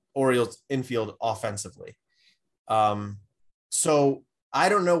the Orioles infield offensively. So I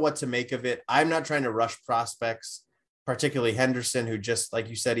don't know what to make of it. I'm not trying to rush prospects, particularly Henderson, who just, like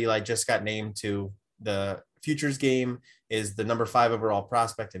you said, Eli, just got named to the Futures game, is the number 5 overall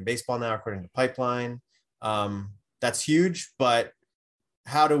prospect in baseball now, according to Pipeline. That's huge, but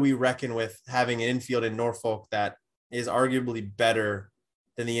how do we reckon with having an infield in Norfolk that is arguably better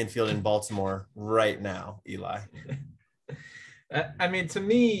than the infield in Baltimore right now, Eli? I mean, to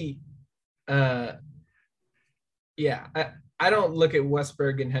me, uh, yeah, I don't look at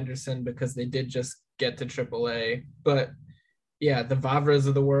Westberg and Henderson because they did just get to AAA, but yeah, the Vavras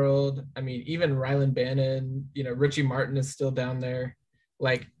of the world. I mean, even Rylan Bannon, Richie Martin is still down there.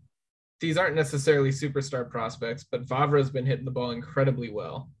 Like, these aren't necessarily superstar prospects, but Vavra's been hitting the ball incredibly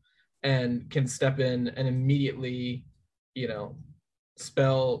well and can step in and immediately, you know,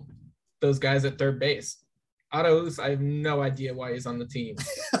 spell those guys at third base. Otto's, I have no idea why he's on the team.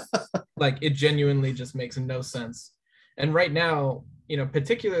 Like, it genuinely just makes no sense. And right now,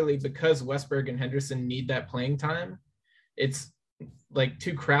 particularly because Westberg and Henderson need that playing time, it's like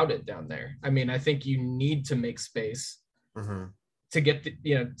too crowded down there. I mean, I think you need to make space to get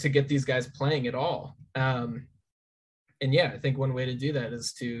to get these guys playing at all. And yeah, I think one way to do that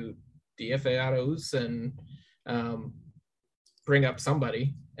is to DFA Arauz and bring up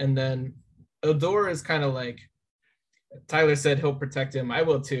somebody. And then Odor is kind of like Tyler said, he'll protect him. I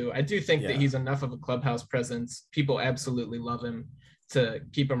will too. I do think that he's enough of a clubhouse presence. People absolutely love him to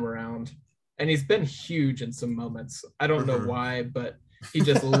keep him around. And he's been huge in some moments. I don't know why, but he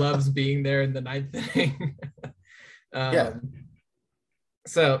just loves being there in the ninth inning.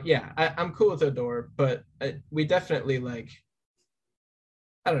 So yeah, I'm cool with Odor, but we definitely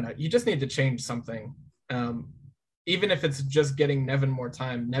I don't know. You just need to change something. Even if it's just getting Nevin more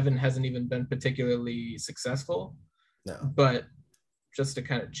time. Nevin hasn't even been particularly successful. No. But just to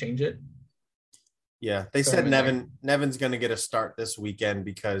kind of change it. Yeah, they said Nevin's going to get a start this weekend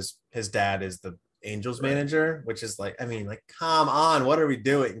because his dad is the Angels manager, which is come on, what are we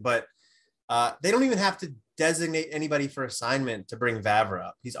doing? But they don't even have to designate anybody for assignment to bring Vavra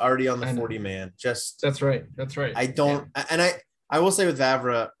up. He's already on the 40-man. That's right. I will say with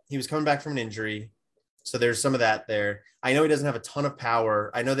Vavra, he was coming back from an injury, so there's some of that there. I know he doesn't have a ton of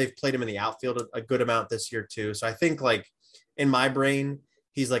power. I know they've played him in the outfield a good amount this year too. So I think in my brain,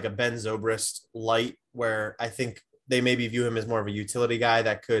 he's like a Ben Zobrist light, where I think they maybe view him as more of a utility guy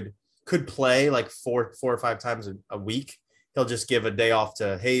that could play like four or five times a week. He'll just give a day off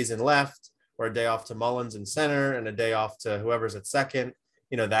to Hayes in left, or a day off to Mullins in center, and a day off to whoever's at second,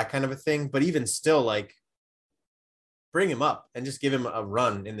 that kind of a thing. But even still, bring him up and just give him a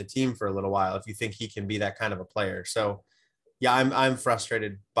run in the team for a little while if you think he can be that kind of a player. So yeah, I'm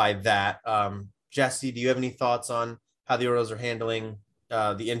frustrated by that. Jesse, do you have any thoughts on how the Orioles are handling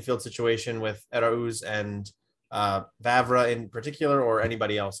the infield situation with Arauz and Vavra in particular, or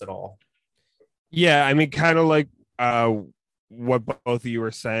anybody else at all? Yeah, I mean, kind of like what both of you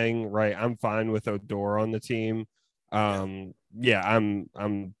were saying, right? I'm fine with Odor on the team. Yeah,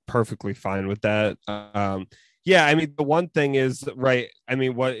 I'm perfectly fine with that. Yeah, I mean, the one thing is, right, I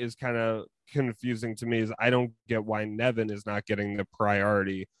mean, what is kind of confusing to me is I don't get why Nevin is not getting the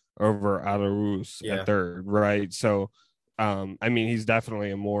priority over Arauz at third, right? So, I mean, he's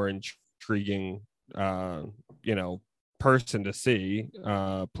definitely a more intriguing, person to see,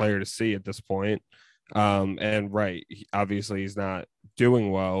 player to see at this point. And right, obviously he's not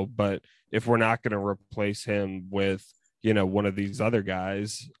doing well, but if we're not going to replace him with, one of these other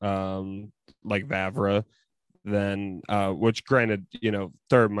guys, like Vavra, then which granted,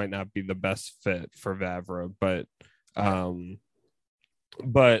 third might not be the best fit for Vavra, but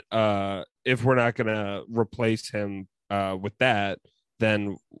if we're not going to replace him with that,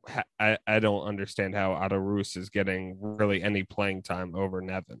 then I don't understand how Arauz is getting really any playing time over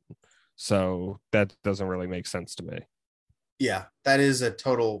Nevin. So that doesn't really make sense to me. Yeah, that is a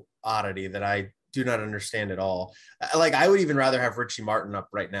total oddity that I do not understand at all. I would even rather have Richie Martin up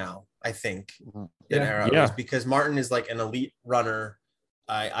right now, I think, than Arauz, because Martin is like an elite runner.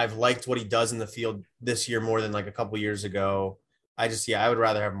 I've liked what he does in the field this year more than a couple years ago. I would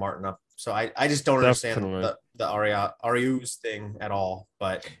rather have Martin up. So I just don't understand the Arauz thing at all.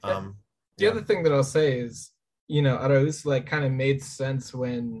 But the other thing that I'll say is, Arauz kind of made sense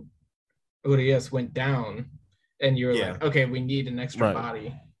when Urias went down, and you were like, okay, we need an extra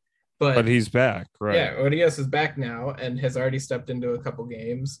body. But he's back, right? Yeah, Urias is back now and has already stepped into a couple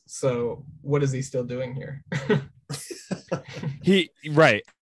games. So what is he still doing here?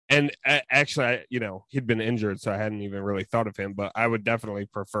 And actually, he'd been injured, so I hadn't even really thought of him. But I would definitely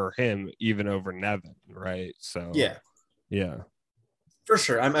prefer him even over Nevin, right? So yeah, for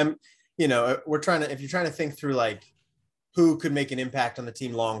sure. I'm we're trying to, if you're trying to think through who could make an impact on the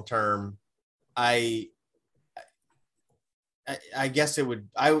team long term, I guess it would.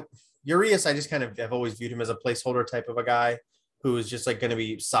 Urias, I just kind of have always viewed him as a placeholder type of a guy who is just going to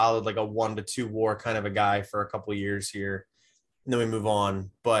be solid, like a 1-2 WAR kind of a guy for a couple of years here, and then we move on.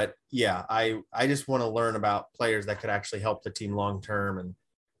 But yeah, I just want to learn about players that could actually help the team long term. And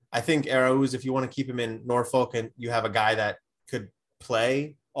I think Arauz, if you want to keep him in Norfolk and you have a guy that could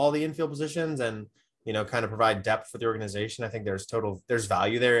play all the infield positions and, you know, kind of provide depth for the organization. I think there's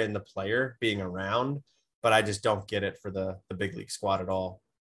value there in the player being around, but I just don't get it for the big league squad at all.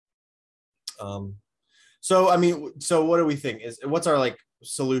 So what do we think? What's our like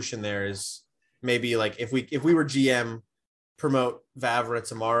solution there? Is maybe like if we were GM, promote Vavra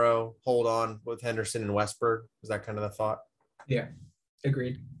tomorrow, hold on with Henderson and Westberg. Is that kind of the thought? Yeah,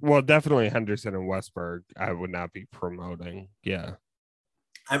 agreed. Well, definitely Henderson and Westberg, I would not be promoting. Yeah.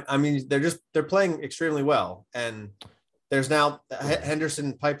 I mean, they're playing extremely well. And there's now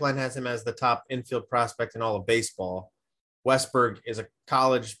Henderson Pipeline has him as the top infield prospect in all of baseball. Westberg was a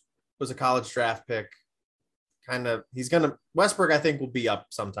college draft pick. Westberg, I think, will be up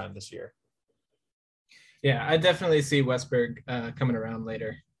sometime this year. Yeah, I definitely see Westberg coming around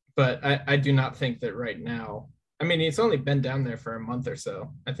later, but I do not think that right now. I mean, he's only been down there for a month or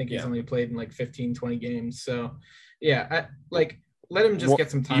so. I think he's only played in like 15, 20 games. So, yeah, let him just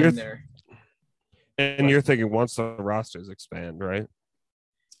get some time there. And you're thinking once the rosters expand, right?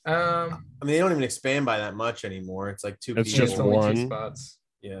 I mean, they don't even expand by that much anymore. It's like two. It's just one. 2 spots.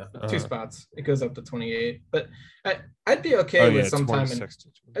 Yeah, 2 spots. It goes up to 28. But I'd be okay with sometime.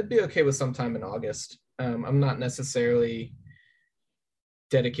 I'd be okay with sometime in August. I'm not necessarily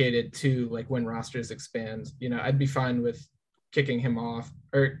dedicated to like when rosters expand. You know, I'd be fine with kicking him off,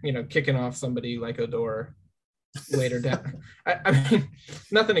 or kicking off somebody like Odor later down. I mean,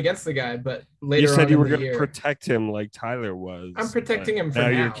 nothing against the guy, but later you said on you were going to protect him like Tyler was. I'm protecting him for now.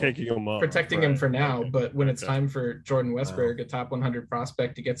 You're kicking him off. Protecting him for now, but when it's time for Jordan Westberg, a top 100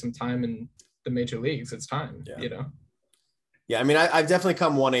 prospect, to get some time in the major leagues, it's time. Yeah, I mean, I've definitely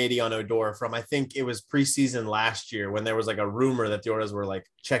come 180 on Odor from, I think it was preseason last year when there was like a rumor that the Orioles were like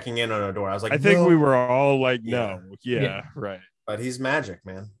checking in on Odor. I was like, I think we were all like, no, yeah, right. But he's magic,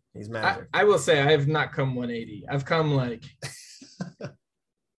 man. He's magic. I will say I have not come 180. I've come like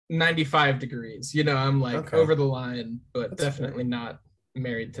 95 degrees. I'm like over the line, but that's definitely not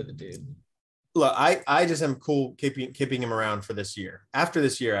married to the dude. Look, I just am cool keeping him around for this year. After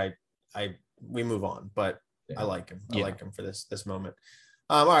this year, we move on, but I like him. I like him for this moment.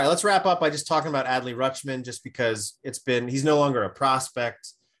 All right, let's wrap up by just talking about Adley Rutschman, just because he's no longer a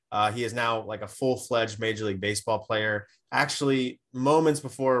prospect. He is now like a full-fledged Major League Baseball player. Actually, moments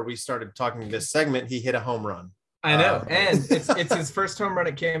before we started talking this segment, he hit a home run. I know, and it's his first home run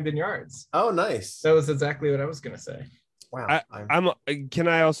at Camden Yards. Oh, nice. That was exactly what I was going to say. Wow. Can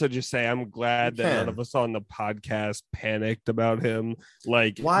I also just say I'm glad that none of us on the podcast panicked about him.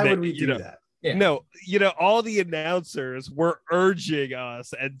 Like, why would we do that? Yeah. No, all the announcers were urging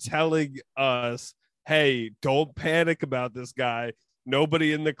us and telling us, hey, don't panic about this guy.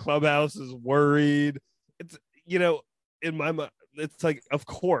 Nobody in the clubhouse is worried. It's, in my mind, it's like, of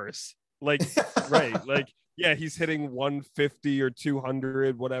course, like, right. Like, yeah, he's hitting 150 or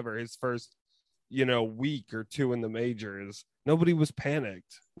 200, whatever, his first, week or two in the majors. Nobody was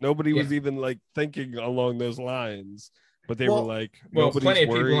panicked. Nobody was even like thinking along those lines. But they were like, plenty of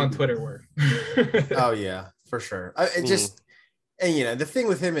worried. people on Twitter were. Oh yeah, for sure. And the thing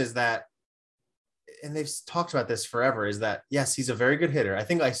with him is that, and they've talked about this forever, is that yes, he's a very good hitter. I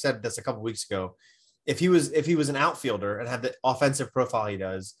think I said this a couple weeks ago. If he was an outfielder and had the offensive profile he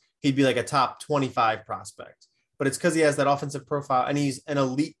does, he'd be like a top 25 prospect. But it's because he has that offensive profile and he's an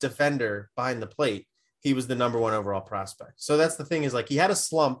elite defender behind the plate. He was the number 1 overall prospect. So that's the thing, is like he had a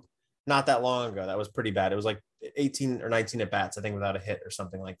slump not that long ago that was pretty bad. It was like 18 or 19 at bats, I think, without a hit or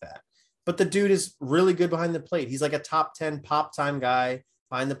something like that. But the dude is really good behind the plate. He's like a top 10 pop time guy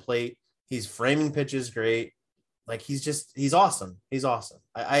behind the plate. He's framing pitches great. Like he's awesome. He's awesome.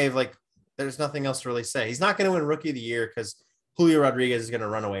 I have like, there's nothing else to really say. He's not going to win Rookie of the Year because Julio Rodriguez is going to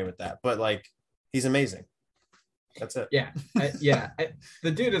run away with that. But like, he's amazing. That's it. Yeah.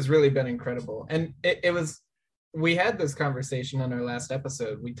 The dude has really been incredible. And we had this conversation on our last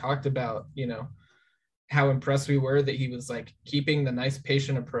episode. We talked about, how impressed we were that he was like keeping the nice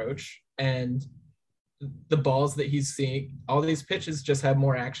patient approach, and the balls that he's seeing, all these pitches just have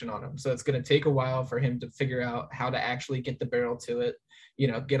more action on them. So it's going to take a while for him to figure out how to actually get the barrel to it,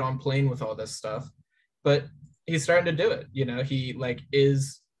 get on plane with all this stuff. But he's starting to do it. He like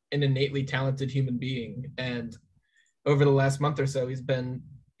is an innately talented human being. And over the last month or so, he's been,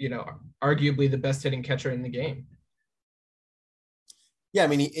 arguably the best hitting catcher in the game. Yeah, I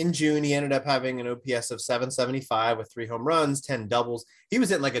mean, in June, he ended up having an OPS of 775 with 3 home runs, 10 doubles. He was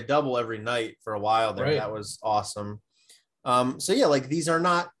hitting like a double every night for a while there. Right. That was awesome. So yeah, like these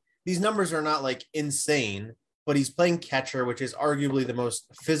numbers are not like insane, but he's playing catcher, which is arguably the most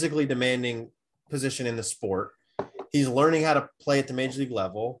physically demanding position in the sport. He's learning how to play at the major league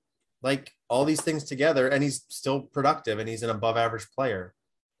level. like all these things together, and he's still productive, and he's an above average player.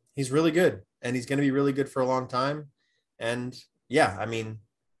 He's really good, and he's going to be really good for a long time. And yeah, I mean,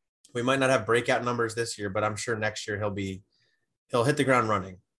 we might not have breakout numbers this year, but I'm sure next year he'll hit the ground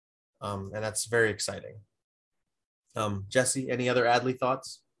running. And that's very exciting. Jesse, any other Adley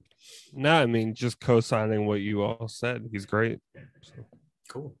thoughts? No, I mean, just co-signing what you all said. He's great. So.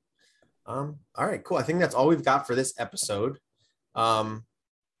 Cool. All right, cool. I think that's all we've got for this episode.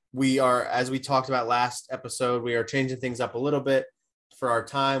 We are, as we talked about last episode, we are changing things up a little bit for our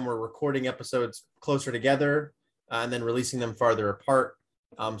time. We're recording episodes closer together and then releasing them farther apart.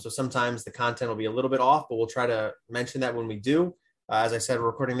 So sometimes the content will be a little bit off, but we'll try to mention that when we do. As I said, we're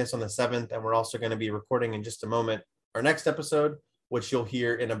recording this on the 7th, and we're also going to be recording in just a moment our next episode, which you'll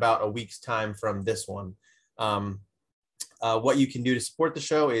hear in about a week's time from this one. What you can do to support the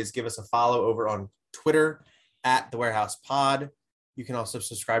show is give us a follow over on Twitter at The Warehouse Pod. You can also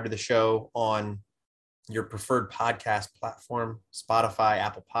subscribe to the show on your preferred podcast platform, Spotify,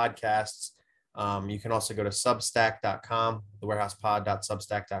 Apple Podcasts. You can also go to substack.com,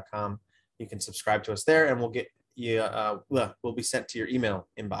 thewarehousepod.substack.com. You can subscribe to us there, and we'll get you, will be sent to your email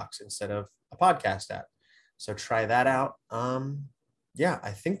inbox instead of a podcast app. So try that out. Yeah,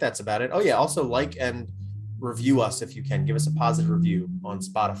 I think that's about it. Oh yeah, also like and review us if you can. Give us a positive review on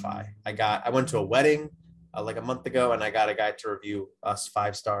Spotify. I went to a wedding like a month ago, and I got a guy to review us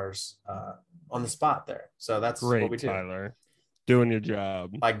 5 stars on the spot there. So that's great, what we do. Tyler. Doing your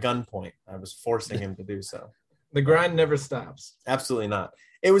job. By gunpoint. I was forcing him to do so. The grind never stops. Absolutely not.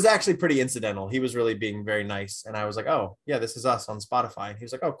 It was actually pretty incidental. He was really being very nice. And I was like, oh, yeah, this is us on Spotify. And he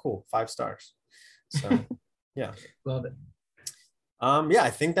was like, oh, cool, 5 stars. So, yeah. Love it. Yeah,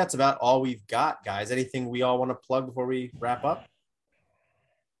 I think that's about all we've got, guys. Anything we all want to plug before we wrap up?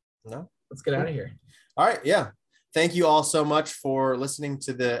 No? Let's get out of here. All right. Yeah. Thank you all so much for listening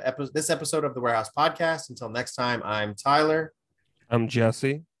to this episode of the Warehouse Podcast. Until next time, I'm Tyler. I'm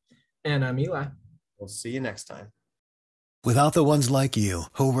Jesse. And I'm Eli. We'll see you next time. Without the ones like you,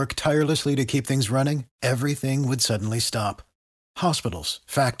 who work tirelessly to keep things running, everything would suddenly stop. Hospitals,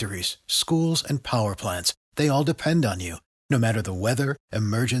 factories, schools, and power plants, they all depend on you. No matter the weather,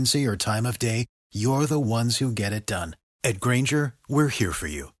 emergency, or time of day, you're the ones who get it done. At Grainger, we're here for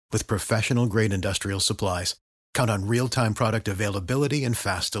you with professional-grade industrial supplies. Count on real-time product availability and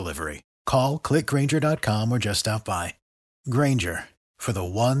fast delivery. Call, click Grainger.com, or just stop by. Grainger, for the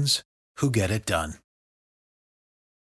ones who get it done.